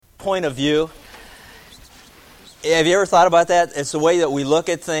point of view. Have you ever thought about that? It's the way that we look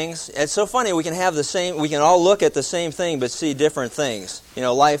at things. It's so funny, we can all look at the same thing but see different things. You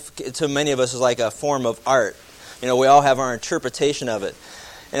know, life to many of us is like a form of art. You know, we all have our interpretation of it.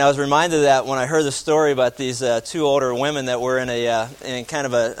 And I was reminded of that when I heard the story about these two older women that were in kind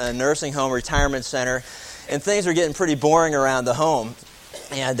of a nursing home retirement center, and things were getting pretty boring around the home.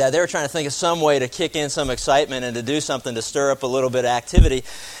 And they were trying to think of some way to kick in some excitement and to do something to stir up a little bit of activity.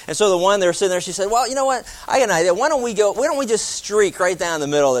 And so the one, they were sitting there, she said, well, you know what, I got an idea. Why don't we just streak right down the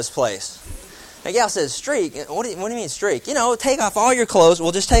middle of this place? And the gal says, streak? What do you mean streak? You know, take off all your clothes.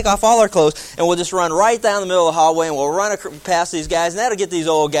 We'll just take off all our clothes, and we'll just run right down the middle of the hallway, and we'll run past these guys, and that'll get these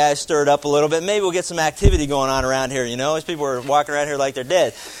old guys stirred up a little bit. Maybe we'll get some activity going on around here, you know, as people are walking around here like they're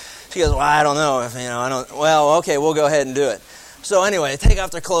dead. She goes, well, I don't know. Well, okay, we'll go ahead and do it. So anyway, they take off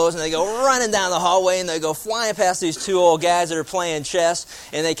their clothes, and they go running down the hallway, and they go flying past these two old guys that are playing chess,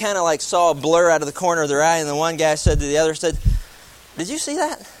 and they kind of like saw a blur out of the corner of their eye, and the one guy said to the other, did you see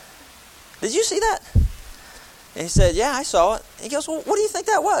that? Did you see that? And he said, yeah, I saw it. He goes, well, what do you think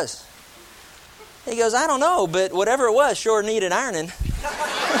that was? He goes, I don't know, but whatever it was sure needed ironing.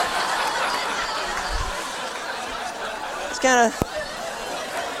 It's kind of...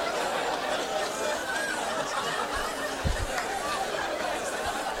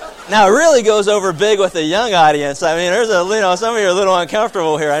 Now, it really goes over big with the young audience. I mean, some of you are a little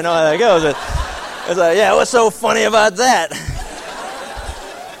uncomfortable here. I know how that goes. But it's like, yeah, what's so funny about that?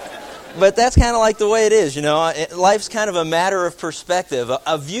 But that's kind of like the way it is, you know. Life's kind of a matter of perspective,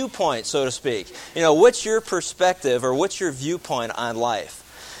 a viewpoint, so to speak. You know, what's your perspective or what's your viewpoint on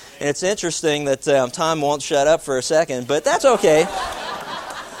life? And it's interesting that Tom won't shut up for a second, but that's okay.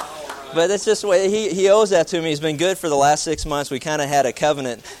 But it's just the way he owes that to me. He's been good for the last 6 months. We kind of had a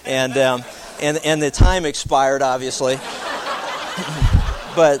covenant, and the time expired, obviously.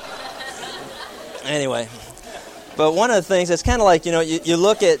 But anyway, but one of the things, it's kind of like, you know, you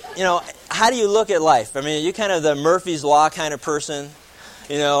look at, you know, how do you look at life? I mean, are you kind of the Murphy's Law kind of person,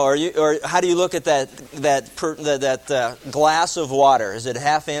 you know, or how do you look at that glass of water? Is it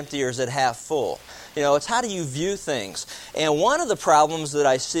half empty or is it half full? You know, it's how do you view things. And one of the problems that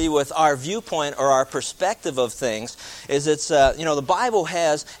I see with our viewpoint or our perspective of things is the Bible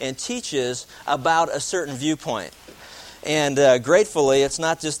has and teaches about a certain viewpoint. And gratefully, it's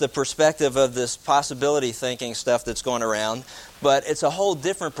not just the perspective of this possibility thinking stuff that's going around, but it's a whole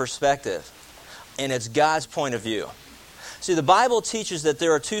different perspective. And it's God's point of view. See, the Bible teaches that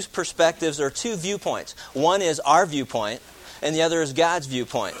there are two perspectives or two viewpoints. One is our viewpoint, and the other is God's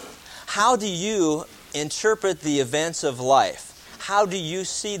viewpoint. How do you interpret the events of life? How do you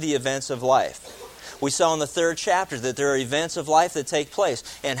see the events of life? We saw in the 3rd chapter that there are events of life that take place,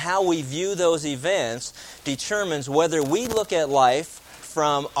 and how we view those events determines whether we look at life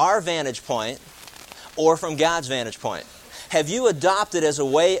from our vantage point or from God's vantage point. Have you adopted as a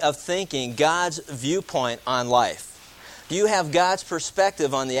way of thinking God's viewpoint on life? Do you have God's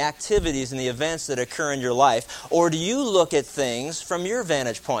perspective on the activities and the events that occur in your life, or do you look at things from your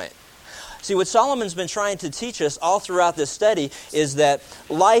vantage point? See, what Solomon's been trying to teach us all throughout this study is that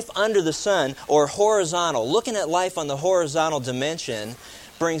life under the sun, or horizontal, looking at life on the horizontal dimension,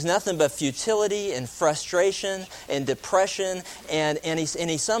 brings nothing but futility and frustration and depression. And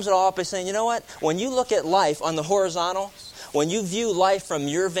he sums it all up by saying, you know what? When you look at life on the horizontal, when you view life from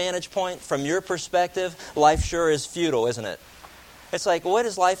your vantage point, from your perspective, life sure is futile, isn't it? It's like, what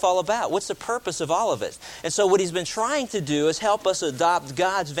is life all about? What's the purpose of all of it? And so what he's been trying to do is help us adopt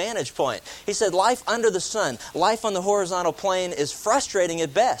God's vantage point. He said life under the sun, life on the horizontal plane is frustrating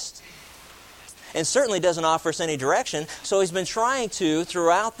at best. And certainly doesn't offer us any direction. So he's been trying to,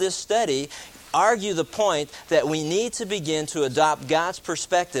 throughout this study, argue the point that we need to begin to adopt God's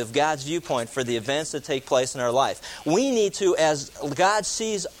perspective, God's viewpoint for the events that take place in our life. We need to, as God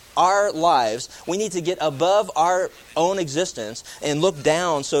sees our lives, we need to get above our own existence and look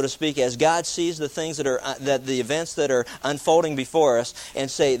down, so to speak, as God sees the things that the events that are unfolding before us,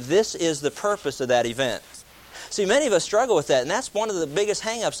 and say, this is the purpose of that event. See, many of us struggle with that, and that's one of the biggest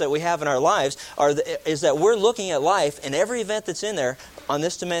hang-ups that we have in our lives, is that we're looking at life and every event that's in there on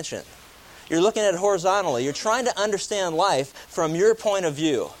this dimension. You're looking at it horizontally. You're trying to understand life from your point of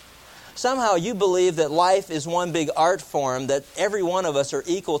view. Somehow you believe that life is one big art form, that every one of us are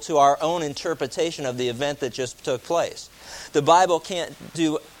equal to our own interpretation of the event that just took place. The Bible can't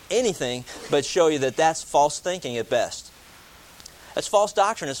do anything but show you that that's false thinking at best. That's false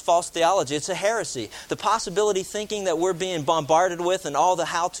doctrine. It's false theology. It's a heresy. The possibility thinking that we're being bombarded with in all the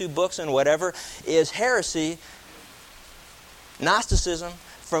how-to books and whatever is heresy, Gnosticism,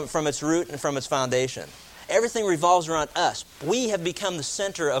 from its root and from its foundation. Everything revolves around us. We have become the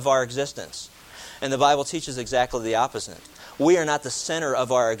center of our existence. And the Bible teaches exactly the opposite. We are not the center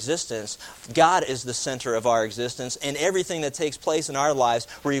of our existence. God is the center of our existence, and everything that takes place in our lives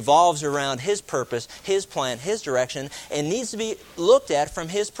revolves around His purpose, His plan, His direction, and needs to be looked at from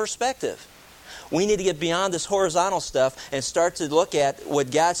His perspective. We need to get beyond this horizontal stuff and start to look at what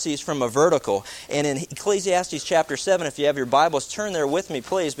God sees from a vertical. And in Ecclesiastes chapter 7, if you have your Bibles, turn there with me,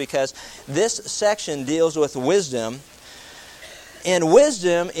 please, because this section deals with wisdom. And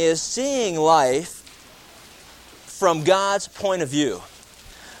wisdom is seeing life from God's point of view.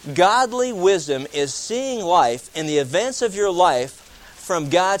 Godly wisdom is seeing life and the events of your life from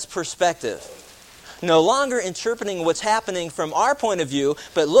God's perspective. No longer interpreting what's happening from our point of view,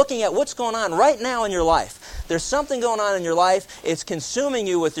 but looking at what's going on right now in your life. There's something going on in your life. It's consuming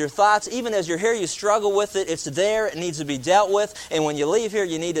you with your thoughts. Even as you're here, you struggle with it. It's there. It needs to be dealt with. And when you leave here,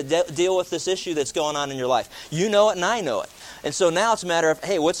 you need to deal with this issue that's going on in your life. You know it and I know it. And so now it's a matter of,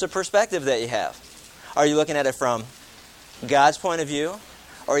 hey, what's the perspective that you have? Are you looking at it from God's point of view?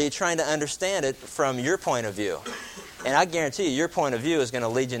 Or are you trying to understand it from your point of view? And I guarantee you, your point of view is going to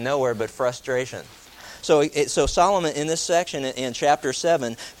lead you nowhere but frustration. So Solomon in this section in chapter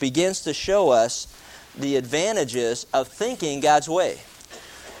 7 begins to show us the advantages of thinking God's way.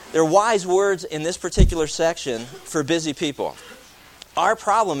 There are wise words in this particular section for busy people. Our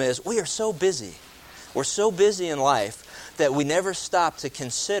problem is we are so busy. We're so busy in life that we never stop to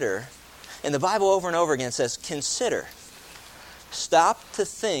consider. And the Bible over and over again says, consider. Stop to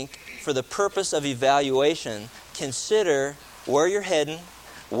think for the purpose of evaluation. Consider where you're heading,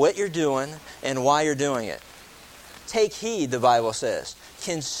 what you're doing, and why you're doing it. Take heed, the Bible says.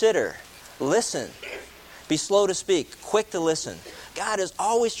 Consider. Listen. Be slow to speak, quick to listen. God is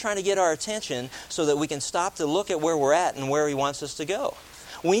always trying to get our attention so that we can stop to look at where we're at and where He wants us to go.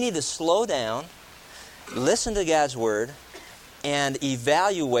 We need to slow down, listen to God's Word, and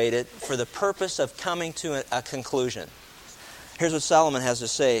evaluate it for the purpose of coming to a conclusion. Here's what Solomon has to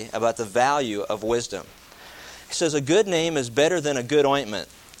say about the value of wisdom. He says, a good name is better than a good ointment,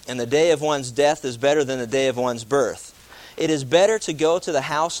 and the day of one's death is better than the day of one's birth. It is better to go to the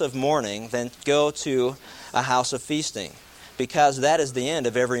house of mourning than go to a house of feasting, because that is the end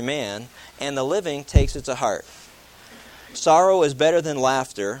of every man, and the living takes it to heart. Sorrow is better than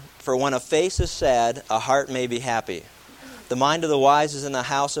laughter, for when a face is sad, a heart may be happy. The mind of the wise is in the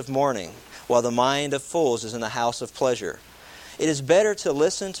house of mourning, while the mind of fools is in the house of pleasure. It is better to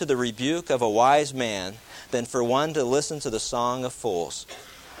listen to the rebuke of a wise man than for one to listen to the song of fools.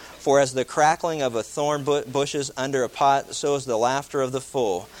 For as the crackling of a thorn bushes under a pot, so is the laughter of the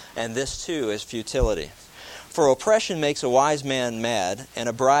fool, and this too is futility. For oppression makes a wise man mad, and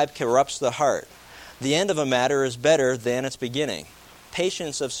a bribe corrupts the heart. The end of a matter is better than its beginning.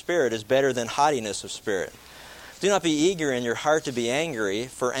 Patience of spirit is better than haughtiness of spirit. Do not be eager in your heart to be angry,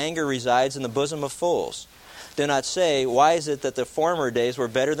 for anger resides in the bosom of fools. Do not say, why is it that the former days were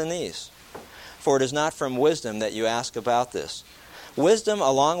better than these? For it is not from wisdom that you ask about this. Wisdom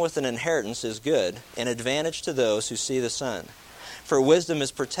along with an inheritance is good, an advantage to those who see the sun. For wisdom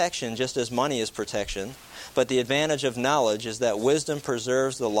is protection just as money is protection, but the advantage of knowledge is that wisdom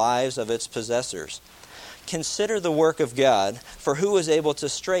preserves the lives of its possessors. Consider the work of God, for who is able to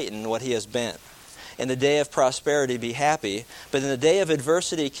straighten what He has bent? In the day of prosperity be happy, but in the day of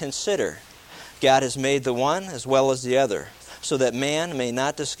adversity consider. God has made the one as well as the other, so that man may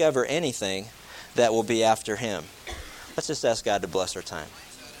not discover anything that will be after him. Let's just ask God to bless our time.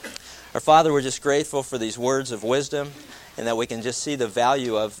 Our Father, we're just grateful for these words of wisdom and that we can just see the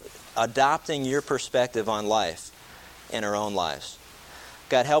value of adopting your perspective on life in our own lives.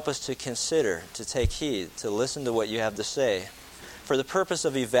 God, help us to consider, to take heed, to listen to what you have to say for the purpose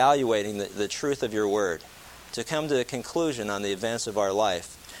of evaluating the truth of your word, to come to a conclusion on the events of our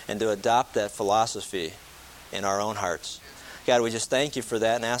life and to adopt that philosophy in our own hearts. God, we just thank you for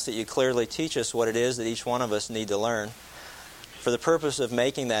that and ask that you clearly teach us what it is that each one of us need to learn for the purpose of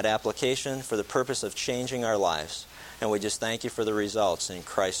making that application, for the purpose of changing our lives. And we just thank you for the results in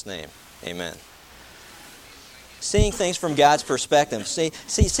Christ's name. Amen. Seeing things from God's perspective. Seeing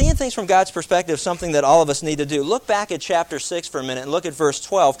things from God's perspective is something that all of us need to do. Look back at chapter 6 for a minute and look at verse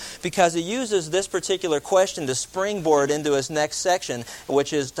 12, because he uses this particular question to springboard into his next section,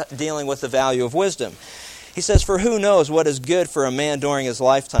 which is dealing with the value of wisdom. He says, for who knows what is good for a man during his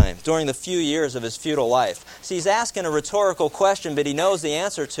lifetime, during the few years of his futile life? See, he's asking a rhetorical question, but he knows the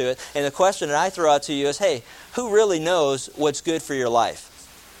answer to it. And the question that I throw out to you is, hey, who really knows what's good for your life?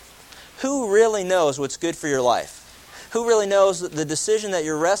 Who really knows what's good for your life? Who really knows the decision that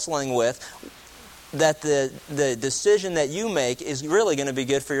you're wrestling with, that the decision that you make is really going to be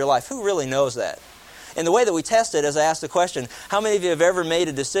good for your life? Who really knows that? And the way that we test it is I ask the question, how many of you have ever made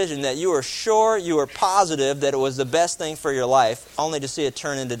a decision that you were sure, you were positive that it was the best thing for your life, only to see it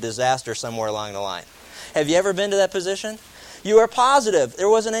turn into disaster somewhere along the line? Have you ever been to that position? You were positive. There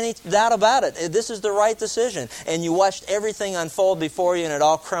wasn't any doubt about it. This is the right decision. And you watched everything unfold before you, and it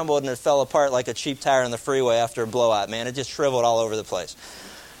all crumbled and it fell apart like a cheap tire on the freeway after a blowout, man. It just shriveled all over the place.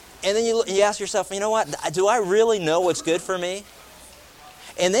 And then you ask yourself, you know what? Do I really know what's good for me?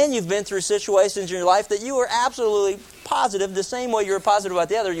 And then you've been through situations in your life that you were absolutely positive, the same way you were positive about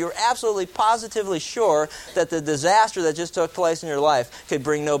the other, you were absolutely positively sure that the disaster that just took place in your life could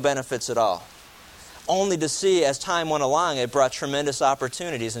bring no benefits at all. Only to see, as time went along, it brought tremendous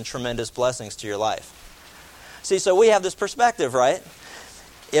opportunities and tremendous blessings to your life. See, so we have this perspective, right?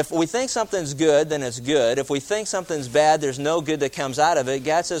 If we think something's good, then it's good. If we think something's bad, there's no good that comes out of it.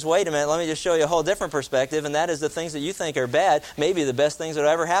 God says, wait a minute, let me just show you a whole different perspective, and that is the things that you think are bad may be the best things that will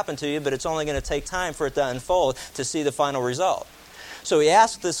ever happen to you, but it's only going to take time for it to unfold to see the final result. So he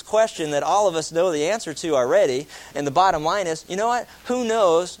asked this question that all of us know the answer to already, and the bottom line is, you know what? Who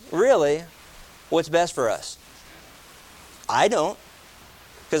knows, really, what's best for us? I don't.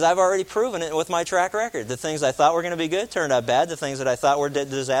 Because I've already proven it with my track record. The things I thought were going to be good turned out bad. The things that I thought were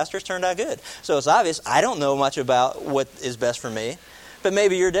disasters turned out good. So it's obvious I don't know much about what is best for me, but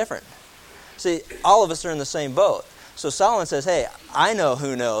maybe you're different. See, all of us are in the same boat. So Solomon says, hey, I know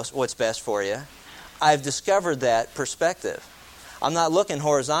who knows what's best for you. I've discovered that perspective. I'm not looking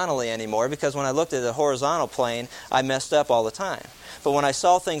horizontally anymore, because when I looked at the horizontal plane, I messed up all the time. But when I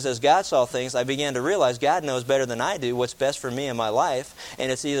saw things as God saw things, I began to realize God knows better than I do what's best for me in my life.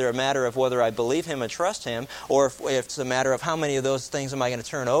 And it's either a matter of whether I believe Him and trust Him, or if it's a matter of how many of those things am I going to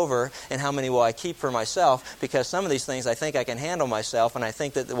turn over and how many will I keep for myself. Because some of these things I think I can handle myself, and I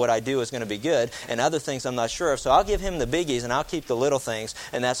think that what I do is going to be good. And other things I'm not sure of. So I'll give Him the biggies and I'll keep the little things,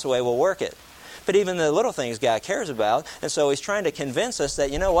 and that's the way we'll work it. But even the little things God cares about. And so He's trying to convince us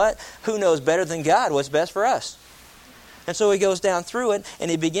that, you know what? Who knows better than God what's best for us? And so he goes down through it,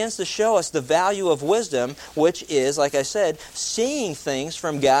 and he begins to show us the value of wisdom, which is, like I said, seeing things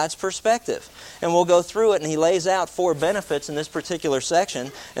from God's perspective. And we'll go through it, and he lays out 4 benefits in this particular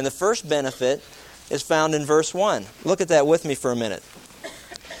section. And the first benefit is found in verse 1. Look at that with me for a minute.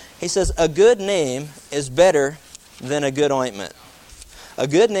 He says, a good name is better than a good ointment. A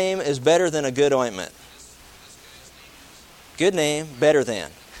good name is better than a good ointment. Good name, better than.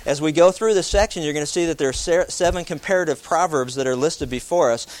 As we go through this section, you're going to see that there are 7 comparative proverbs that are listed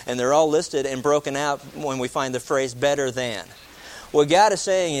before us, and they're all listed and broken out when we find the phrase better than. What God is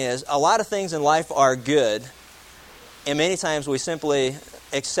saying is, a lot of things in life are good, and many times we simply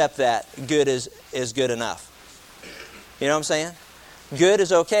accept that good is good enough. You know what I'm saying? Good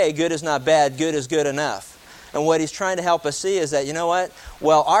is okay, good is not bad, good is good enough. And what he's trying to help us see is that, you know what?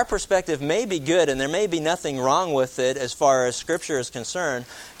 Well, our perspective may be good, and there may be nothing wrong with it as far as Scripture is concerned.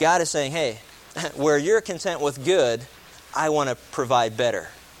 God is saying, hey, where you're content with good, I want to provide better.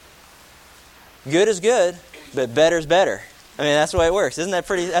 Good is good, but better is better. I mean, that's the way it works.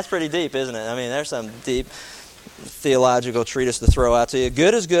 That's pretty deep, isn't it? I mean, there's some deep theological treatise to throw out to you.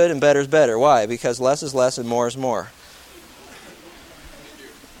 Good is good and better is better. Why? Because less is less and more is more.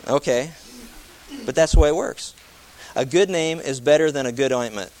 Okay. But that's the way it works. A good name is better than a good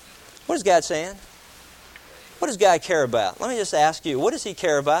ointment. What is God saying? What does God care about? Let me just ask you, what does He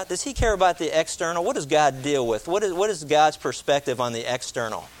care about? Does He care about the external? What does God deal with? What is God's perspective on the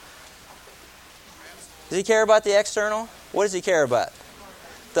external? Does He care about the external? What does He care about?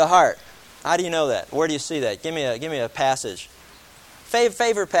 The heart. How do you know that? Where do you see that? Give me a passage.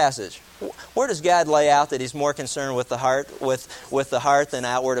 Favorite passage. Where does God lay out that He's more concerned with the heart, with the heart than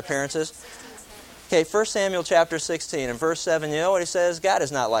outward appearances? Okay, 1 Samuel chapter 16 and verse 7, you know what he says? God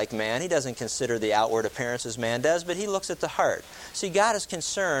is not like man. He doesn't consider the outward appearance as man does, but He looks at the heart. See, God is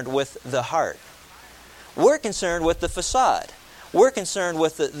concerned with the heart. We're concerned with the facade. We're concerned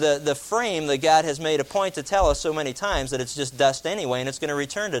with the frame that God has made a point to tell us so many times that it's just dust anyway and it's going to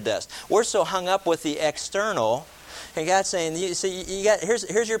return to dust. We're so hung up with the external. And God's saying,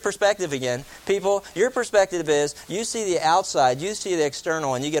 here's your perspective again. People, your perspective is, you see the outside, you see the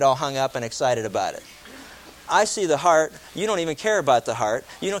external, and you get all hung up and excited about it. I see the heart. You don't even care about the heart.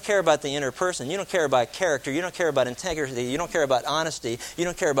 You don't care about the inner person. You don't care about character. You don't care about integrity. You don't care about honesty. You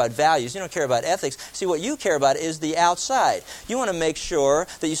don't care about values. You don't care about ethics. See, what you care about is the outside. You want to make sure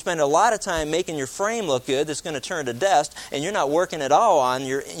that you spend a lot of time making your frame look good that's going to turn to dust, and you're not working at all on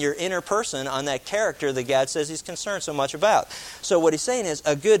your inner person, on that character that God says He's concerned so much about. So what He's saying is,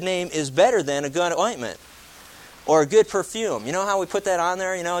 a good name is better than a good ointment. Or a good perfume. You know how we put that on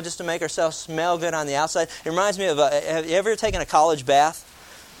there, just to make ourselves smell good on the outside? It reminds me of, have you ever taken a college bath?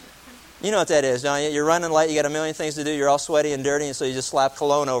 You know what that is, don't you? You're running late, you got a million things to do, you're all sweaty and dirty, and so you just slap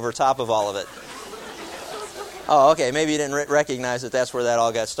cologne over top of all of it. Oh, okay, maybe you didn't recognize that that's where that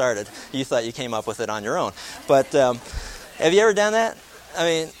all got started. You thought you came up with it on your own. But have you ever done that? I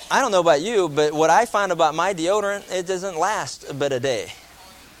mean, I don't know about you, but what I find about my deodorant, it doesn't last but a day.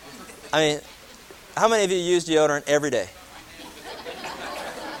 I mean, how many of you use deodorant every day?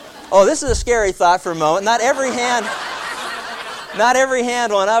 Oh, this is a scary thought for a moment. Not every hand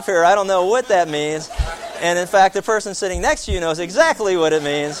went up here. I don't know what that means. And in fact, the person sitting next to you knows exactly what it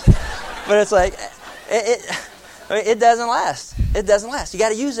means. But it's like, it doesn't last. It doesn't last. You got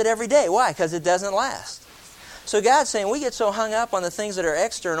to use it every day. Why? Because it doesn't last. So God's saying we get so hung up on the things that are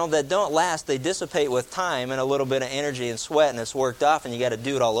external that don't last. They dissipate with time and a little bit of energy and sweat, and it's worked off, and you got to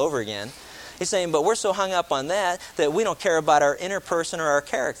do it all over again. He's saying, but we're so hung up on that we don't care about our inner person or our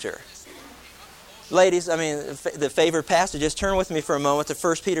character. Ladies, I mean, the favorite passage, just turn with me for a moment to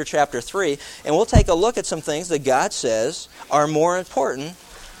 1 Peter chapter 3, and we'll take a look at some things that God says are more important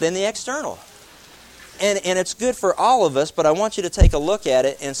than the external. And it's good for all of us, but I want you to take a look at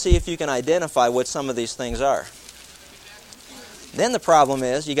it and see if you can identify what some of these things are. Then the problem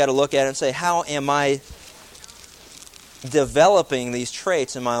is, you got to look at it and say, how am I developing these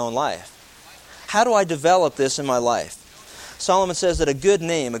traits in my own life? How do I develop this in my life? Solomon says that a good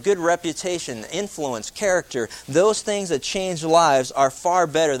name, a good reputation, influence, character, those things that change lives are far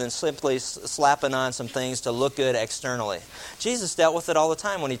better than simply slapping on some things to look good externally. Jesus dealt with it all the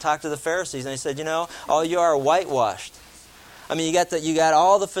time when he talked to the Pharisees, and he said, all you are whitewashed. I mean, you got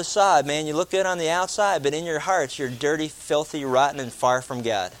all the facade, man. You look good on the outside, but in your hearts, you're dirty, filthy, rotten, and far from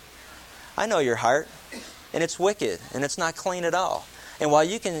God. I know your heart, and it's wicked, and it's not clean at all. And while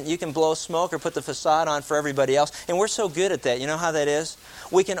you can blow smoke or put the facade on for everybody else, and we're so good at that, you know how that is?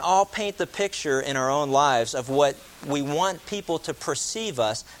 We can all paint the picture in our own lives of what we want people to perceive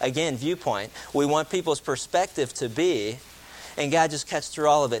us, again, viewpoint. We want people's perspective to be, and God just cuts through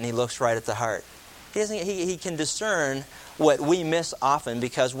all of it, and he looks right at the heart. He can discern what we miss often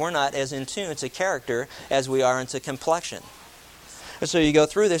because we're not as in tune to character as we are into complexion. And so you go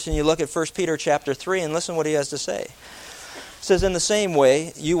through this and you look at 1 Peter chapter 3 and listen what he has to say. It says, in the same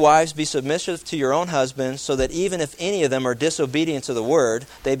way, you wives be submissive to your own husbands, so that even if any of them are disobedient to the word,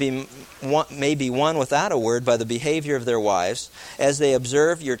 they may be won without a word by the behavior of their wives, as they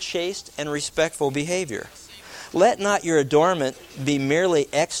observe your chaste and respectful behavior. Let not your adornment be merely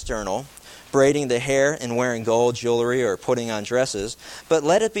external, braiding the hair and wearing gold jewelry or putting on dresses, but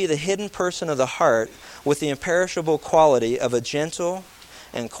let it be the hidden person of the heart with the imperishable quality of a gentle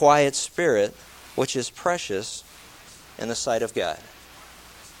and quiet spirit, which is precious in the sight of God.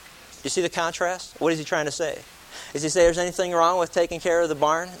 You see the contrast? What is he trying to say? Is he saying there's anything wrong with taking care of the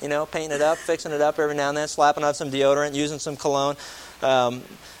barn? Painting it up, fixing it up every now and then, slapping on some deodorant, using some cologne,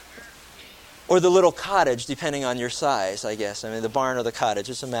 or the little cottage, depending on your size, I guess. I mean, the barn or the cottage.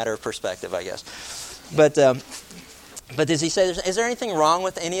 It's a matter of perspective, I guess. But does he say, is there anything wrong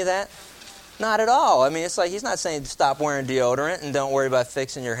with any of that? Not at all. I mean, it's like he's not saying stop wearing deodorant and don't worry about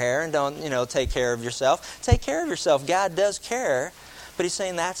fixing your hair and don't, take care of yourself. Take care of yourself. God does care, but he's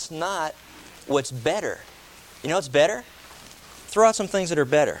saying that's not what's better. You know what's better? Throw out some things that are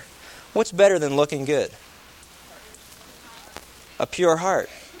better. What's better than looking good? A pure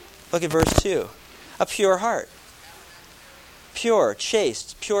heart. Look at verse 2. A pure heart. Pure,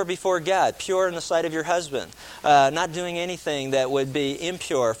 chaste, pure before God, pure in the sight of your husband. Not doing anything that would be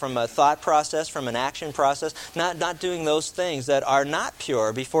impure from a thought process, from an action process. Not doing those things that are not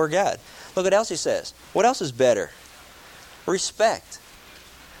pure before God. Look what else he says. What else is better? Respect.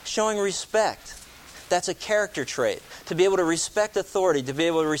 Showing respect. That's a character trait. To be able to respect authority, to be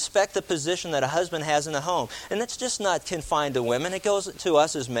able to respect the position that a husband has in the home. And it's just not confined to women. It goes to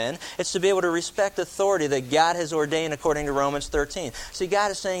us as men. It's to be able to respect authority that God has ordained according to Romans 13. See,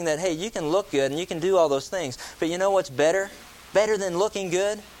 God is saying that, hey, you can look good and you can do all those things. But you know what's better? Better than looking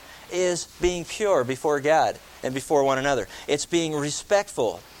good is being pure before God and before one another. It's being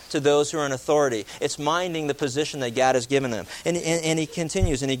respectful to those who are in authority. It's minding the position that God has given them. And he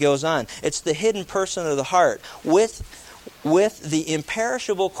continues and he goes on. It's the hidden person of the heart with the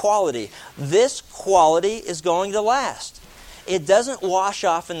imperishable quality. This quality is going to last. It doesn't wash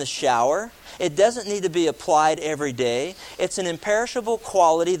off in the shower. It doesn't need to be applied every day. It's an imperishable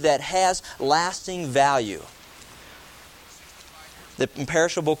quality that has lasting value. The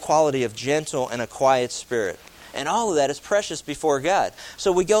imperishable quality of gentle and a quiet spirit. And all of that is precious before God.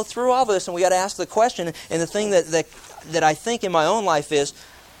 So we go through all of this and we got to ask the question, and the thing that I think in my own life is,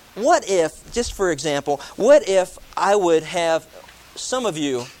 what if, just for example, what if I would have some of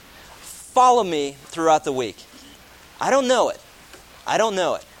you follow me throughout the week? I don't know it.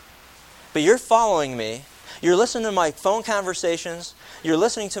 but you're following me. You're listening to my phone conversations. You're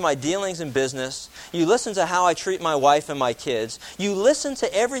listening to my dealings in business. You listen to how I treat my wife and my kids. You listen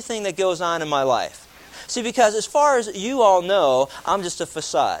to everything that goes on in my life. See, because as far as you all know, I'm just a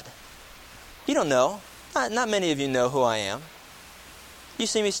facade. You don't know. Not many of you know who I am. You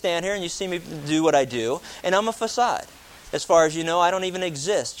see me stand here and you see me do what I do, and I'm a facade. As far as you know, I don't even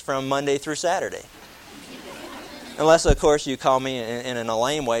exist from Monday through Saturday. Unless, of course, you call me in a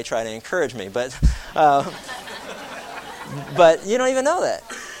lame way, try to encourage me. But you don't even know that.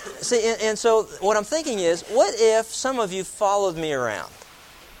 See, and so what I'm thinking is, what if some of you followed me around?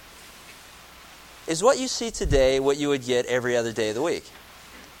 Is what you see today what you would get every other day of the week?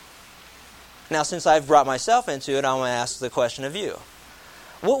 Now, since I've brought myself into it, I'm going to ask the question of you.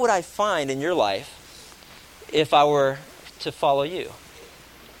 What would I find in your life if I were to follow you?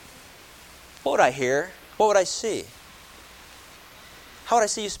 What would I hear? What would I see? How would I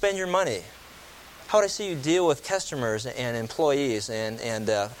see you spend your money? How would I see you deal with customers and employees and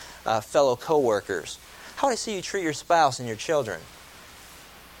fellow co-workers? How would I see you treat your spouse and your children?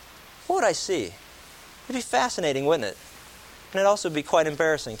 What would I see? It'd be fascinating, wouldn't it? And it'd also be quite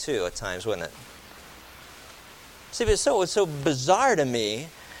embarrassing, too, at times, wouldn't it? See, but what's so bizarre to me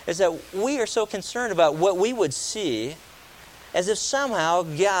is that we are so concerned about what we would see as if somehow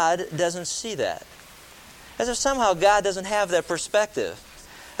God doesn't see that. As if somehow God doesn't have that perspective.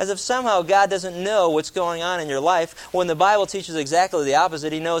 As if somehow God doesn't know what's going on in your life, when the Bible teaches exactly the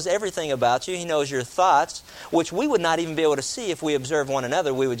opposite. He knows everything about you. He knows your thoughts, which we would not even be able to see if we observed one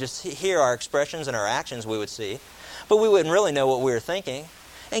another. We would just hear our expressions and our actions we would see. But we wouldn't really know what we were thinking.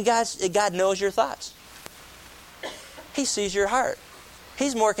 And God knows your thoughts. He sees your heart.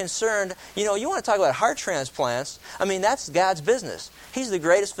 He's more concerned. You want to talk about heart transplants. I mean, that's God's business. He's the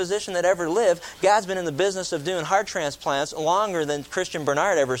greatest physician that ever lived. God's been in the business of doing heart transplants longer than Christian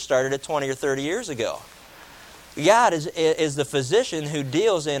Bernard ever started it 20 or 30 years ago. God is the physician who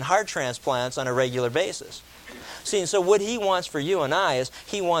deals in heart transplants on a regular basis. See, and so what He wants for you and I is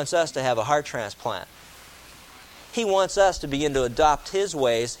He wants us to have a heart transplant. He wants us to begin to adopt His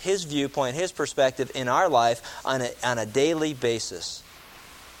ways, His viewpoint, His perspective in our life on a daily basis.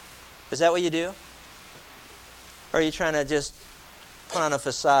 Is that what you do? Or are you trying to just put on a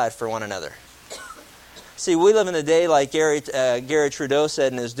facade for one another? See, we live in a day like Gary Trudeau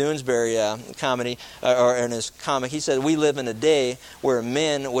said in his Doonesbury comedy, or in his comic. He said, we live in a day where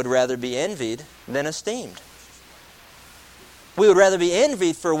men would rather be envied than esteemed. We would rather be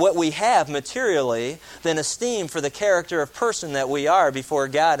envied for what we have materially than esteemed for the character of person that we are before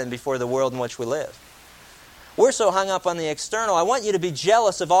God and before the world in which we live. We're so hung up on the external. I want you to be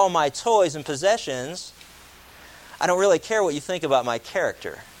jealous of all my toys and possessions. I don't really care what you think about my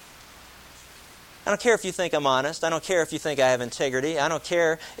character. I don't care if you think I'm honest. I don't care if you think I have integrity. I don't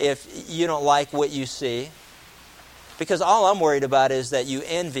care if you don't like what you see. Because all I'm worried about is that you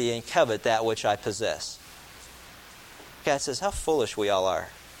envy and covet that which I possess. God says, how foolish we all are.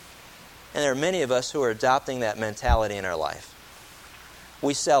 And there are many of us who are adopting that mentality in our life.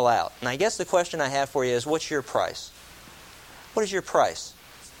 We sell out. And I guess the question I have for you is, what's your price? What is your price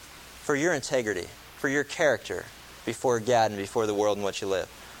for your integrity, for your character before God and before the world in which you live?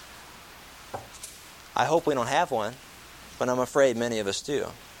 I hope we don't have one, but I'm afraid many of us do.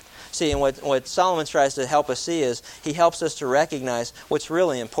 See, and what Solomon tries to help us see is he helps us to recognize what's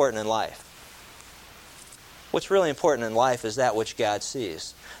really important in life. What's really important in life is that which God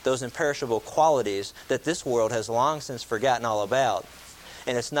sees. Those imperishable qualities that this world has long since forgotten all about.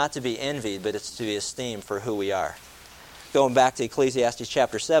 And it's not to be envied, but it's to be esteemed for who we are. Going back to Ecclesiastes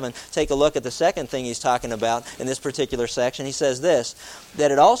chapter 7, take a look at the second thing he's talking about in this particular section. He says this, that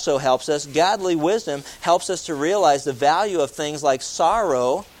it also helps us, godly wisdom helps us to realize the value of things like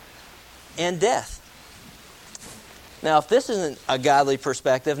sorrow and death. Now, if this isn't a godly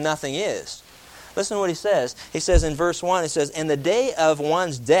perspective, nothing is. Listen to what he says. He says in verse 1, he says, and the day of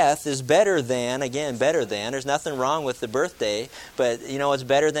one's death is better than, again, better than. There's nothing wrong with the birthday, but you know what's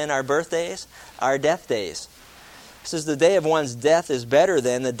better than our birthdays? Our death days. He says the day of one's death is better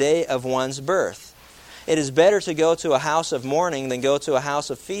than the day of one's birth. It is better to go to a house of mourning than go to a house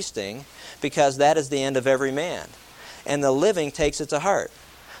of feasting, because that is the end of every man. And the living takes it to heart.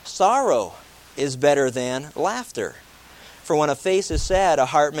 Sorrow is better than laughter. For when a face is sad, a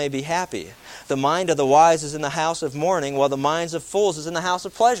heart may be happy. The mind of the wise is in the house of mourning, while the minds of fools is in the house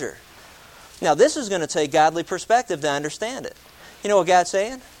of pleasure. Now, this is going to take godly perspective to understand it. You know what God's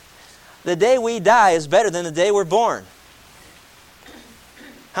saying? The day we die is better than the day we're born.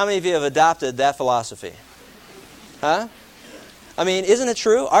 How many of you have adopted that philosophy? Huh? I mean, isn't it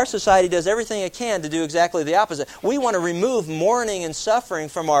true? Our society does everything it can to do exactly the opposite. We want to remove mourning and suffering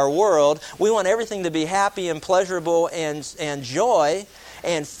from our world. We want everything to be happy and pleasurable and joy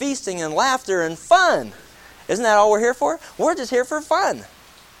and feasting and laughter and fun. Isn't that all we're here for? We're just here for fun.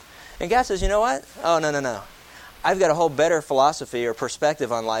 And God says, you know what? Oh, no. I've got a whole better philosophy or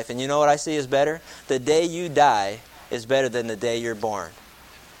perspective on life, and you know what I see is better? The day you die is better than the day you're born.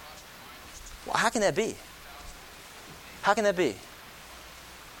 Well, how can that be? How can that be?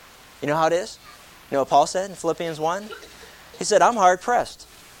 You know how it is? You know what Paul said in Philippians 1? He said, I'm hard pressed.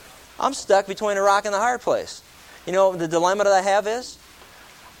 I'm stuck between a rock and the hard place. You know the dilemma that I have is?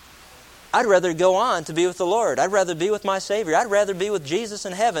 I'd rather go on to be with the Lord. I'd rather be with my Savior. I'd rather be with Jesus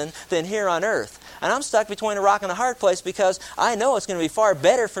in heaven than here on earth. And I'm stuck between a rock and a hard place because I know it's going to be far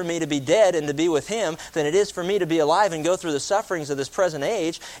better for me to be dead and to be with Him than it is for me to be alive and go through the sufferings of this present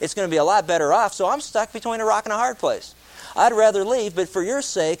age. It's going to be a lot better off, so I'm stuck between a rock and a hard place. I'd rather leave, but for your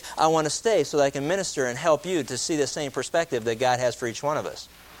sake, I want to stay so that I can minister and help you to see the same perspective that God has for each one of us.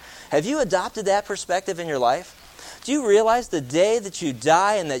 Have you adopted that perspective in your life? Do you realize the day that you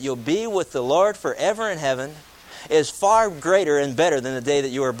die and that you'll be with the Lord forever in heaven is far greater and better than the day that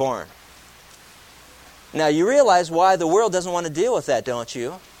you were born? Now, you realize why the world doesn't want to deal with that, don't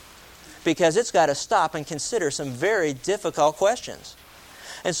you? Because it's got to stop and consider some very difficult questions.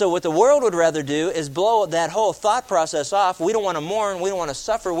 And so what the world would rather do is blow that whole thought process off. We don't want to mourn, we don't want to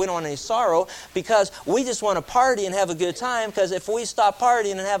suffer, we don't want any sorrow, because we just want to party and have a good time, because if we stop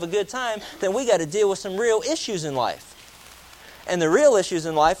partying and have a good time, then we got to deal with some real issues in life. And the real issues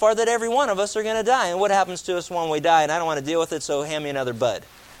in life are that every one of us are going to die. And what happens to us when we die? And I don't want to deal with it, so hand me another bud.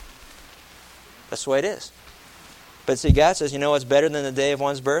 That's the way it is. But see, God says, you know what's better than the day of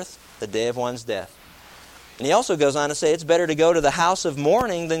one's birth? The day of one's death. And He also goes on to say it's better to go to the house of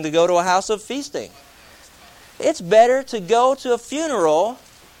mourning than to go to a house of feasting. It's better to go to a funeral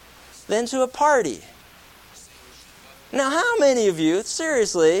than to a party. Now, how many of you,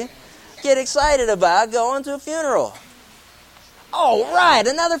 seriously, get excited about going to a funeral? Oh, right,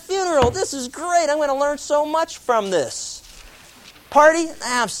 another funeral. This is great. I'm going to learn so much from this. Party?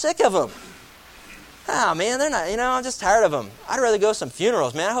 I'm sick of them. Oh, man, they're not, I'm just tired of them. I'd rather go to some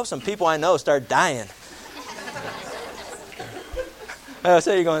funerals, man. I hope some people I know start dying.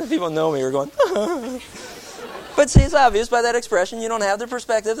 So you're going, people know me, you're going, But see, it's obvious by that expression, you don't have the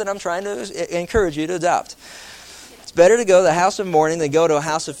perspective that I'm trying to encourage you to adopt. It's better to go to the house of mourning than go to a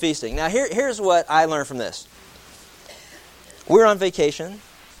house of feasting. Now, here's what I learned from this. We were on vacation,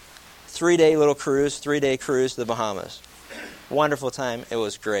 3-day little cruise, 3-day cruise to the Bahamas. Wonderful time. It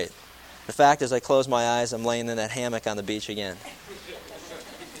was great. The fact is, I close my eyes, I'm laying in that hammock on the beach again.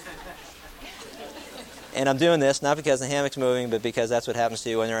 And I'm doing this not because the hammock's moving, but because that's what happens to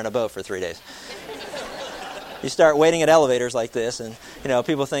you when you're on a boat for 3 days. You start waiting at elevators like this, and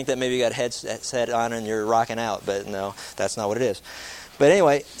people think that maybe you got a headset on and you're rocking out, but no, that's not what it is. But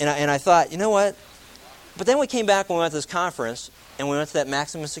anyway, and I thought, you know what? But then we came back when we went to this conference, and we went to that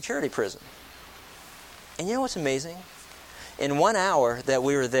maximum security prison. And you know what's amazing? In 1 hour that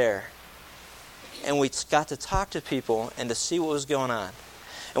we were there, and we got to talk to people and to see what was going on.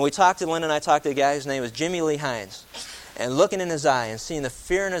 And Lynn and I talked to a guy whose name was Jimmy Lee Hines. And looking in his eye and seeing the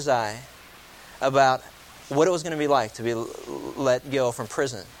fear in his eye about what it was going to be like to be let go from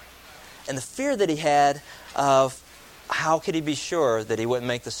prison. And the fear that he had of how could he be sure that he wouldn't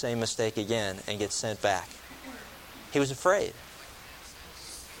make the same mistake again and get sent back. He was afraid.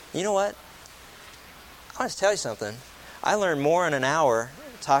 You know what? I want to tell you something. I learned more in an hour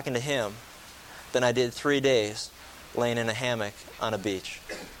talking to him than I did 3 days laying in a hammock on a beach.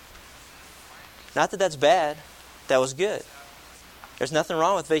 Not that that's bad. That was good. There's nothing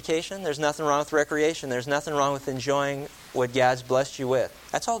wrong with vacation. There's nothing wrong with recreation. There's nothing wrong with enjoying what God's blessed you with.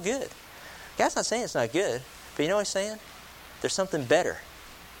 That's all good. God's not saying it's not good. But you know what He's saying? There's something better.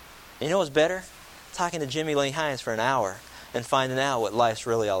 You know what's better? Talking to Jimmy Lee Hines for an hour and finding out what life's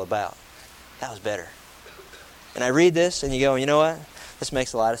really all about. That was better. And I read this and you go, you know what? This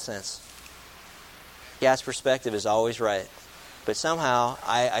makes a lot of sense. God's perspective is always right. But somehow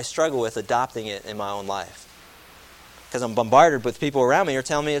I struggle with adopting it in my own life. Because I'm bombarded with people around me who are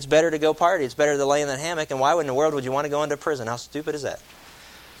telling me it's better to go party. It's better to lay in that hammock. And why in the world would you want to go into prison? How stupid is that?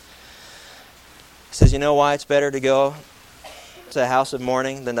 He says, you know why it's better to go to the house of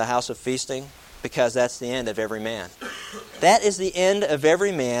mourning than the house of feasting? Because that's the end of every man. That is the end of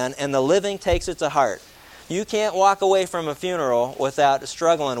every man, and the living takes it to heart. You can't walk away from a funeral without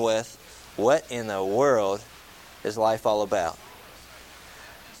struggling with, what in the world is life all about?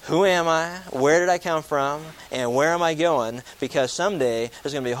 Who am I? Where did I come from? And where am I going? Because someday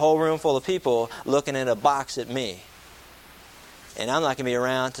there's going to be a whole room full of people looking in a box at me. And I'm not going to be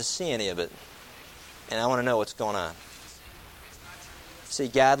around to see any of it. And I want to know what's going on. See,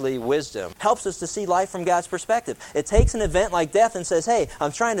 godly wisdom helps us to see life from God's perspective. It takes an event like death and says, hey,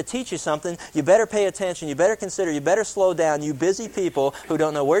 I'm trying to teach you something. You better pay attention. You better consider. You better slow down, you busy people who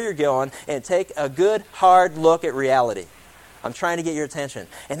don't know where you're going, and take a good, hard look at reality. I'm trying to get your attention.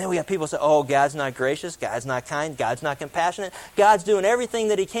 And then we have people say, oh, God's not gracious, God's not kind, God's not compassionate. God's doing everything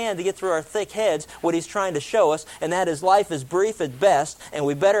that He can to get through our thick heads what He's trying to show us, and that is life is brief at best, and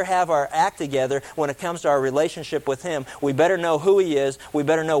we better have our act together when it comes to our relationship with Him. We better know who He is, we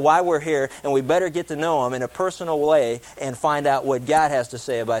better know why we're here, and we better get to know Him in a personal way and find out what God has to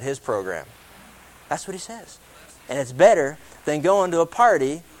say about His program. That's what He says. And it's better than going to a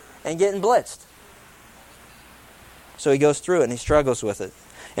party and getting blitzed. So he goes through it and he struggles with it.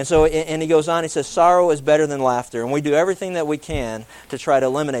 And so, and he goes on, he says, sorrow is better than laughter. And we do everything that we can to try to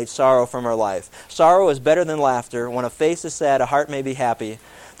eliminate sorrow from our life. Sorrow is better than laughter. When a face is sad, a heart may be happy.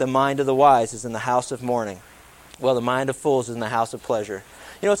 The mind of the wise is in the house of mourning. Well, the mind of fools is in the house of pleasure.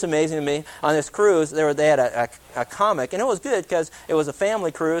 You know what's amazing to me? On this cruise, they had a comic, and it was good because it was a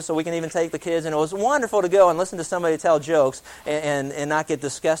family cruise, so we can even take the kids, and it was wonderful to go and listen to somebody tell jokes and not get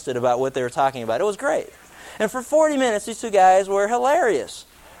disgusted about what they were talking about. It was great. And for 40 minutes, these two guys were hilarious.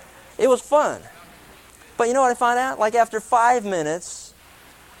 It was fun. But you know what I found out? Like after 5 minutes,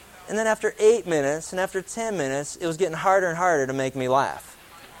 and then after 8 minutes, and after 10 minutes, it was getting harder and harder to make me laugh.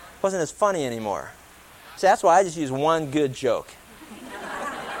 It wasn't as funny anymore. See, that's why I just use one good joke.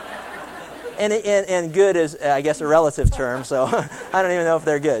 And good is, I guess, a relative term, so I don't even know if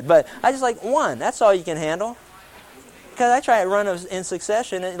they're good. But I just like one. That's all you can handle. Because I try to run in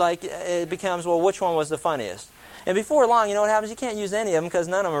succession, and it becomes, well, which one was the funniest? And before long, you know what happens? You can't use any of them because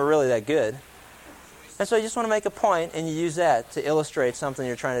none of them are really that good. And so you just want to make a point, and you use that to illustrate something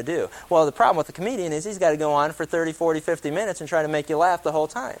you're trying to do. Well, the problem with the comedian is he's got to go on for 30, 40, 50 minutes and try to make you laugh the whole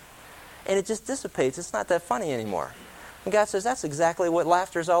time. And it just dissipates. It's not that funny anymore. And God says that's exactly what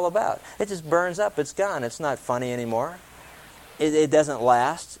laughter is all about. It just burns up. It's gone. It's not funny anymore. It doesn't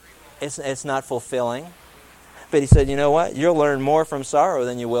last. It's not fulfilling. But He said, you know what? You'll learn more from sorrow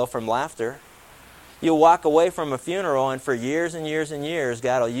than you will from laughter. You'll walk away from a funeral, and for years and years and years,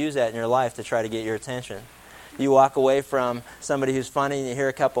 God will use that in your life to try to get your attention. You walk away from somebody who's funny, and you hear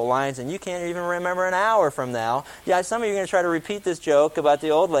a couple lines, and you can't even remember an hour from now. Yeah, some of you are going to try to repeat this joke about the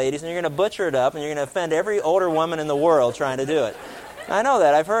old ladies, and you're going to butcher it up, and you're going to offend every older woman in the world trying to do it. I know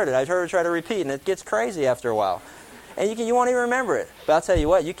that. I've heard it. I've heard her try to repeat, and it gets crazy after a while. And you won't even remember it. But I'll tell you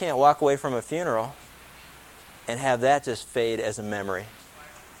what, you can't walk away from a funeral and have that just fade as a memory.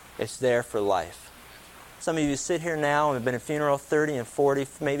 It's there for life. Some of you sit here now and have been at a funeral 30 and 40,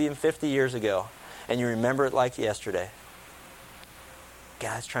 maybe even 50 years ago, and you remember it like yesterday.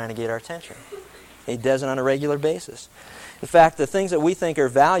 God's trying to get our attention. He does it on a regular basis. In fact, the things that we think are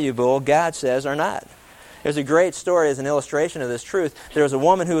valuable, God says are not. There's a great story as an illustration of this truth. There was a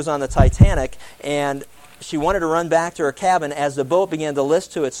woman who was on the Titanic, and she wanted to run back to her cabin as the boat began to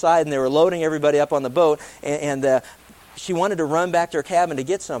list to its side, and they were loading everybody up on the boat, and she wanted to run back to her cabin to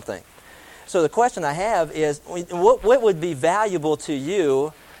get something. So the question I have is, what would be valuable to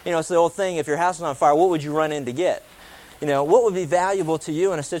you? You know, it's the old thing, if your house is on fire, what would you run in to get? You know, what would be valuable to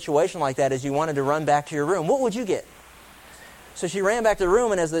you in a situation like that as you wanted to run back to your room? What would you get? So she ran back to the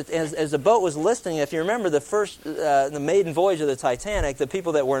room, and as the boat was listing, if you remember the maiden voyage of the Titanic, the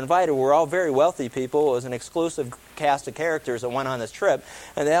people that were invited were all very wealthy people. It was an exclusive cast of characters that went on this trip,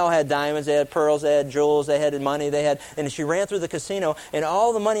 and they all had diamonds, they had pearls, they had jewels, they had money, and she ran through the casino, and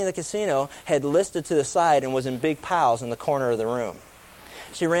all the money in the casino had listed to the side and was in big piles in the corner of the room.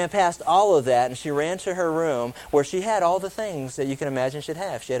 She ran past all of that, and she ran to her room where she had all the things that you can imagine she'd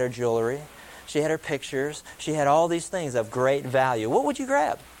have. She had her jewelry. She had her pictures. She had all these things of great value. What would you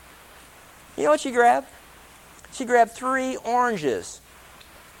grab? You know what she grabbed? She grabbed 3 oranges.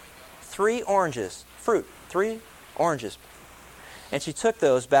 3 oranges. Fruit. 3 oranges. And she took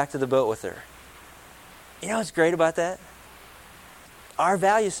those back to the boat with her. You know what's great about that? Our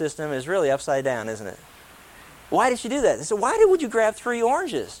value system is really upside down, isn't it? Why did she do that? They said, why would you grab 3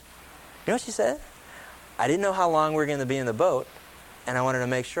 oranges? You know what she said? I didn't know how long we were going to be in the boat, and I wanted to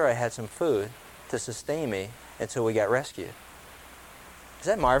make sure I had some food to sustain me until we got rescued. Is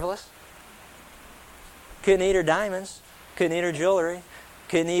that marvelous? Couldn't eat her diamonds. Couldn't eat her jewelry.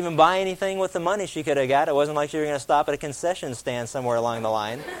 Couldn't even buy anything with the money she could have got. It wasn't like she was going to stop at a concession stand somewhere along the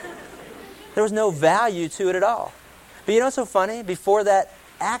line. There was no value to it at all. But you know what's so funny? Before that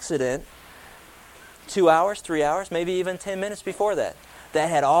accident, 2 hours, 3 hours, maybe even 10 minutes before that, that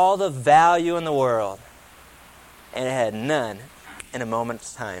had all the value in the world. And it had none in a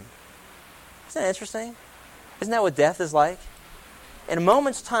moment's time. Isn't that interesting? Isn't that what death is like? In a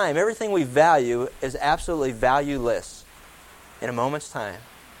moment's time, everything we value is absolutely valueless. In a moment's time.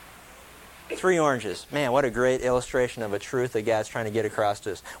 3 oranges. Man, what a great illustration of a truth that God's trying to get across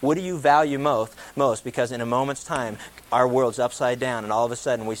to us. What do you value most? Because in a moment's time, our world's upside down, and all of a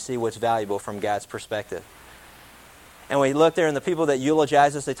sudden we see what's valuable from God's perspective. And we look there, and the people that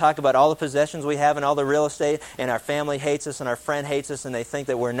eulogize us, they talk about all the possessions we have and all the real estate, and our family hates us and our friend hates us, and they think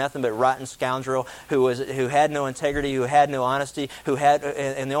that we're nothing but rotten scoundrel who had no integrity, who had no honesty,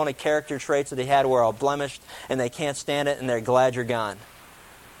 and the only character traits that he had were all blemished, and they can't stand it, and they're glad you're gone.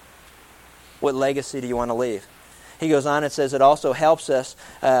 What legacy do you want to leave? He goes on and says it also helps us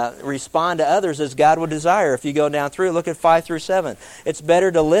respond to others as God would desire. If you go down through, look at 5 through 7. It's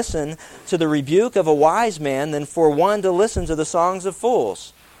better to listen to the rebuke of a wise man than for one to listen to the songs of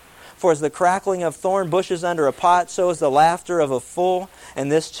fools. For as the crackling of thorn bushes under a pot, so is the laughter of a fool,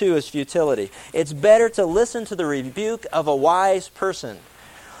 and this too is futility. It's better to listen to the rebuke of a wise person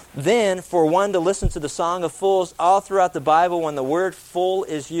than for one to listen to the song of fools. All throughout the Bible, when the word fool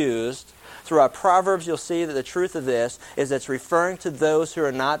is used, throughout Proverbs, you'll see that the truth of this is it's referring to those who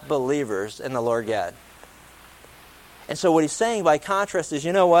are not believers in the Lord God. And so what he's saying by contrast is,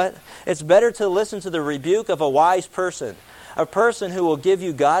 you know what? It's better to listen to the rebuke of a wise person, a person who will give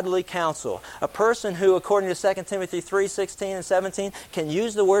you godly counsel, a person who, according to 2 Timothy 3:16 and 17, can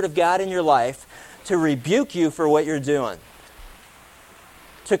use the Word of God in your life to rebuke you for what you're doing,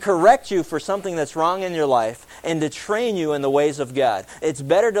 to correct you for something that's wrong in your life, and to train you in the ways of God. It's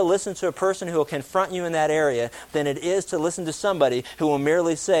better to listen to a person who will confront you in that area than it is to listen to somebody who will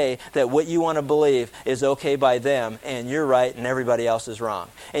merely say that what you want to believe is okay by them, and you're right and everybody else is wrong.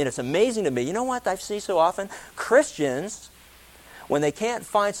 And it's amazing to me. You know what I see so often? Christians, when they can't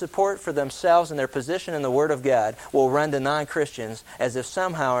find support for themselves and their position in the Word of God, will run to non-Christians as if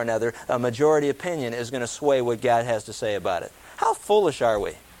somehow or another a majority opinion is going to sway what God has to say about it. How foolish are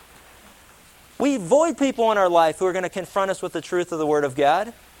we? We avoid people in our life who are going to confront us with the truth of the Word of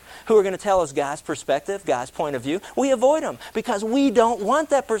God, who are going to tell us God's perspective, God's point of view. We avoid them because we don't want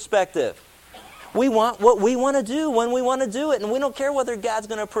that perspective. We want what we want to do when we want to do it, and we don't care whether God's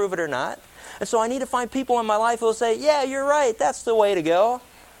going to approve it or not. And so I need to find people in my life who will say, yeah, you're right, that's the way to go.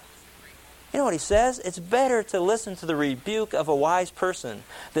 You know what he says? It's better to listen to the rebuke of a wise person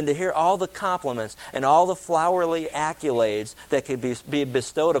than to hear all the compliments and all the flowery accolades that could be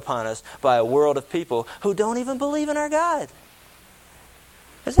bestowed upon us by a world of people who don't even believe in our God.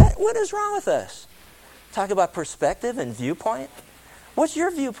 What is wrong with us? Talk about perspective and viewpoint. What's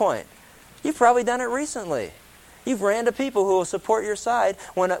your viewpoint? You've probably done it recently. You've ran to people who will support your side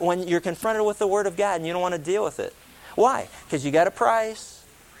when you're confronted with the Word of God and you don't want to deal with it. Why? Because you got a price.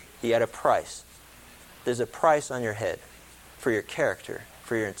 You got a price. There's a price on your head for your character,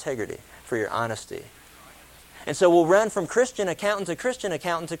 for your integrity, for your honesty. And so we'll run from Christian accountant to Christian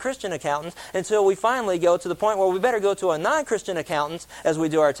accountant to Christian accountant until we finally go to the point where we better go to a non-Christian accountant as we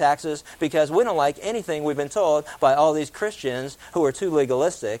do our taxes because we don't like anything we've been told by all these Christians who are too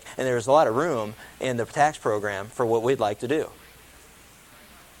legalistic, and there's a lot of room in the tax program for what we'd like to do.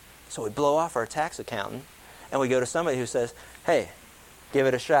 So we blow off our tax accountant and we go to somebody who says, hey, give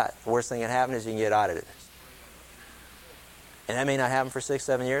it a shot. The worst thing that can happen is you can get audited. And that may not happen for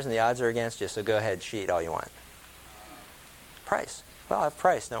 6-7 years, and the odds are against you, so go ahead, cheat all you want. Price. Well, I have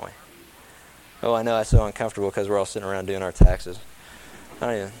price, don't we? Oh, I know that's so uncomfortable because we're all sitting around doing our taxes. I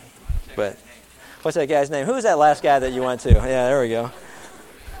don't even. But what's that guy's name? Who was that last guy that you went to? Yeah, there we go.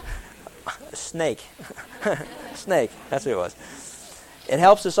 Snake. Snake. That's who it was. It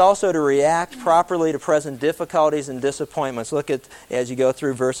helps us also to react properly to present difficulties and disappointments. Look at as you go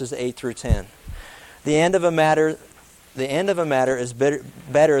through verses 8 through 10. The end of a matter is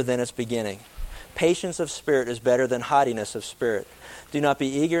better than its beginning. Patience of spirit is better than haughtiness of spirit. Do not be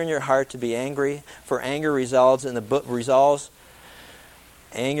eager in your heart to be angry, for anger resides in the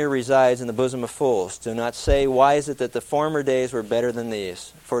bosom of fools. Do not say, why is it that the former days were better than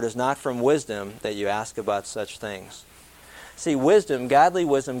these? For it is not from wisdom that you ask about such things. See, wisdom,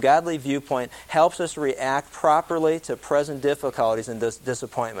 godly viewpoint helps us react properly to present difficulties and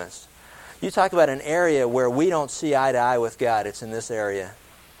disappointments. You talk about an area where we don't see eye to eye with God, it's in this area.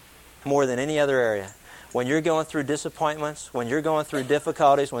 More than any other area. When you're going through disappointments, when you're going through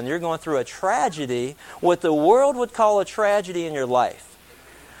difficulties, when you're going through a tragedy, what the world would call a tragedy in your life.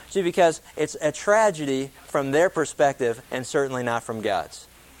 See, because it's a tragedy from their perspective and certainly not from God's.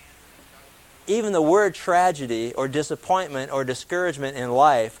 Even the word tragedy or disappointment or discouragement in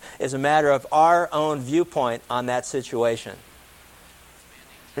life is a matter of our own viewpoint on that situation.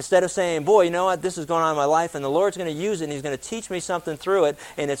 Instead of saying, boy, you know what, this is going on in my life, and the Lord's going to use it, and He's going to teach me something through it,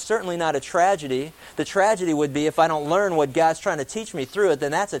 and it's certainly not a tragedy. The tragedy would be if I don't learn what God's trying to teach me through it,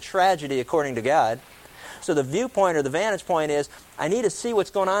 then that's a tragedy according to God. So the viewpoint or the vantage point is, I need to see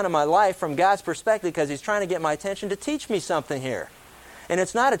what's going on in my life from God's perspective because He's trying to get my attention to teach me something here. And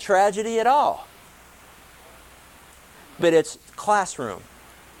it's not a tragedy at all. But it's classroom.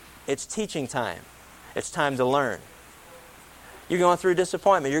 It's teaching time. It's time to learn. You're going through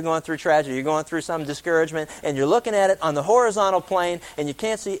disappointment. You're going through tragedy. You're going through some discouragement. And you're looking at it on the horizontal plane and you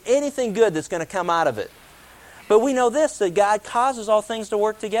can't see anything good that's going to come out of it. But we know this, that God causes all things to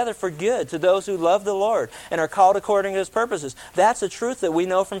work together for good to those who love the Lord and are called according to His purposes. That's a truth that we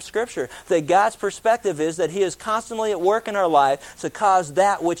know from Scripture. That God's perspective is that He is constantly at work in our life to cause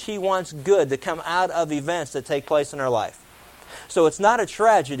that which He wants good to come out of events that take place in our life. So it's not a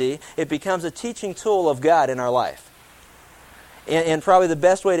tragedy. It becomes a teaching tool of God in our life. And probably the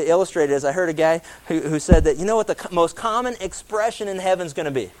best way to illustrate it is I heard a guy who said that, you know what the most common expression in heaven is going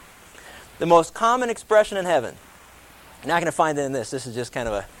to be? The most common expression in heaven. You're not going to find it in this. This is just kind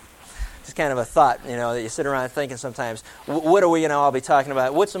of a thought, that you sit around thinking sometimes. What are we going to all be talking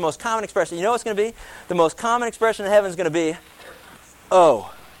about? What's the most common expression? You know what's going to be? The most common expression in heaven is going to be,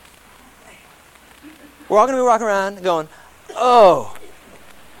 oh. We're all going to be walking around going, oh.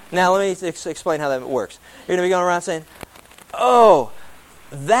 Now let me explain how that works. You're going to be going around saying, oh,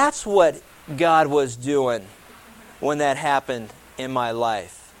 that's what God was doing when that happened in my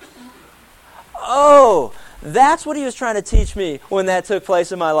life. Oh, that's what He was trying to teach me when that took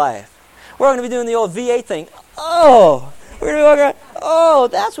place in my life. We're all going to be doing the old V8 thing. Oh, we're going to be walking around. Oh,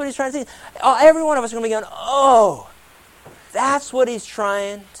 that's what He's trying to teach. Oh, every one of us are going to be going, oh, that's what He's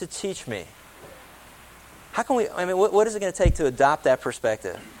trying to teach me. How can we, what is it going to take to adopt that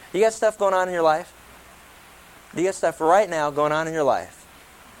perspective? You got stuff going on in your life? You got stuff right now going on in your life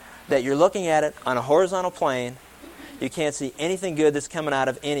that you're looking at it on a horizontal plane. You can't see anything good that's coming out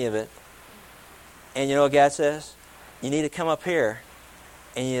of any of it. And you know what God says? You need to come up here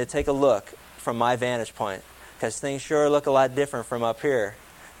and you need to take a look from my vantage point because things sure look a lot different from up here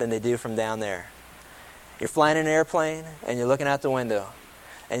than they do from down there. You're flying in an airplane and you're looking out the window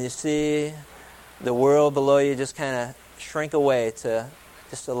and you see the world below you just kind of shrink away to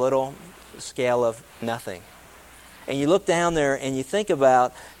just a little scale of nothing. And you look down there and you think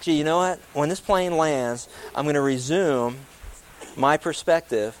about, gee, you know what? When this plane lands, I'm going to resume my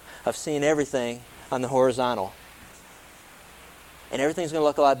perspective of seeing everything on the horizontal. And everything's going to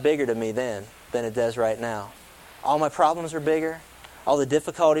look a lot bigger to me then than it does right now. All my problems are bigger. All the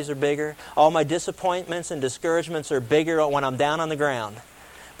difficulties are bigger. All my disappointments and discouragements are bigger when I'm down on the ground.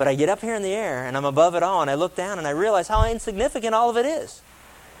 But I get up here in the air and I'm above it all and I look down and I realize how insignificant all of it is.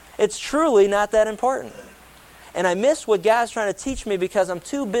 It's truly not that important. And I miss what God's trying to teach me because I'm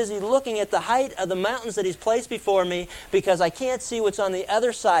too busy looking at the height of the mountains that He's placed before me because I can't see what's on the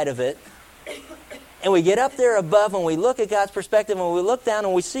other side of it. And we get up there above and we look at God's perspective and we look down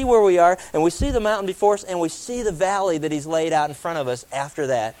and we see where we are and we see the mountain before us and we see the valley that He's laid out in front of us after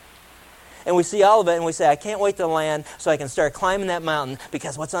that. And we see all of it and we say, I can't wait to land so I can start climbing that mountain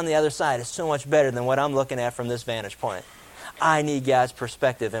because what's on the other side is so much better than what I'm looking at from this vantage point. I need God's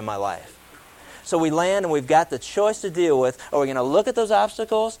perspective in my life. So we land and we've got the choice to deal with. Are we going to look at those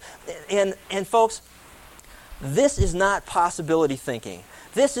obstacles? And folks, this is not possibility thinking.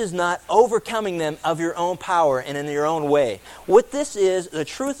 This is not overcoming them of your own power and in your own way. What this is, the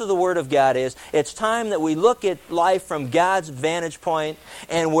truth of the Word of God is, it's time that we look at life from God's vantage point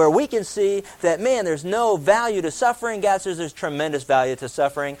and where we can see that, man, there's no value to suffering. God says there's tremendous value to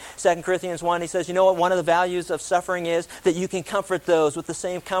suffering. 2 Corinthians 1, He says, you know what one of the values of suffering is? That you can comfort those with the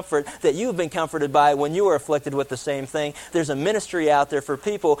same comfort that you've been comforted by when you were afflicted with the same thing. There's a ministry out there for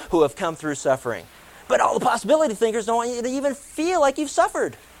people who have come through suffering. But all the possibility thinkers don't want you to even feel like you've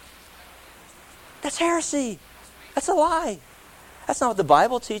suffered. That's heresy. That's a lie. That's not what the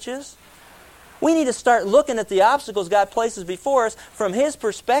Bible teaches. We need to start looking at the obstacles God places before us from His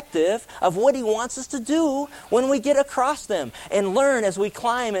perspective of what He wants us to do when we get across them and learn as we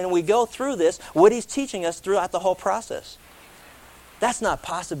climb and we go through this what He's teaching us throughout the whole process. That's not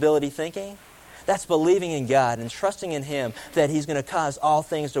possibility thinking. That's believing in God and trusting in Him that He's going to cause all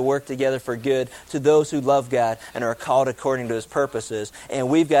things to work together for good to those who love God and are called according to His purposes. And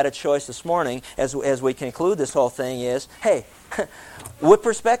we've got a choice this morning as we conclude this whole thing is, hey, what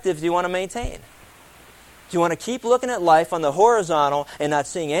perspective do you want to maintain? Do you want to keep looking at life on the horizontal and not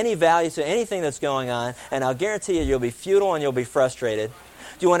seeing any value to anything that's going on? And I'll guarantee you'll be futile and you'll be frustrated.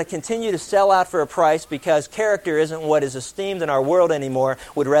 Do you want to continue to sell out for a price because character isn't what is esteemed in our world anymore,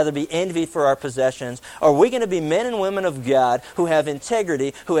 would rather be envied for our possessions? Or are we going to be men and women of God who have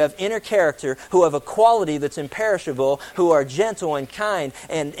integrity, who have inner character, who have a quality that's imperishable, who are gentle and kind,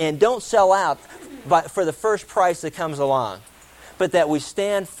 and don't sell out for the first price that comes along, but that we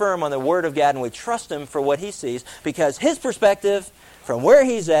stand firm on the Word of God and we trust Him for what He sees, because His perspective from where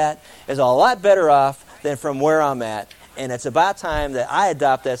He's at is a lot better off than from where I'm at. And it's about time that I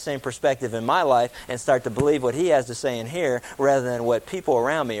adopt that same perspective in my life and start to believe what He has to say in here rather than what people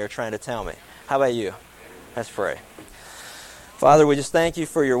around me are trying to tell me. How about you? Let's pray. Father, we just thank You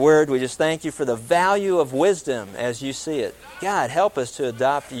for Your Word. We just thank You for the value of wisdom as You see it. God, help us to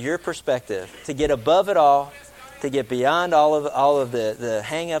adopt Your perspective, to get above it all, to get beyond all of the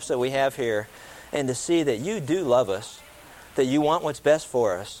hang-ups that we have here, and to see that You do love us, that You want what's best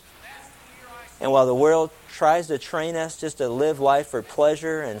for us. And while the world tries to train us just to live life for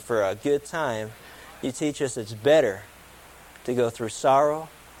pleasure and for a good time, You teach us it's better to go through sorrow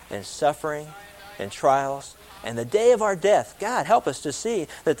and suffering and trials. And the day of our death, God, help us to see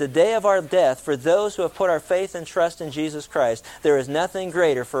that the day of our death, for those who have put our faith and trust in Jesus Christ, there is nothing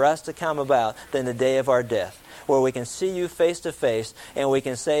greater for us to come about than the day of our death, where we can see You face to face and we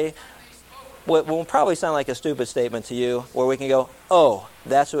can say what will probably sound like a stupid statement to you, where we can go, oh,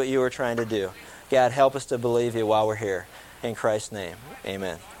 that's what You were trying to do. God, help us to believe You while we're here. In Christ's name,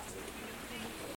 amen.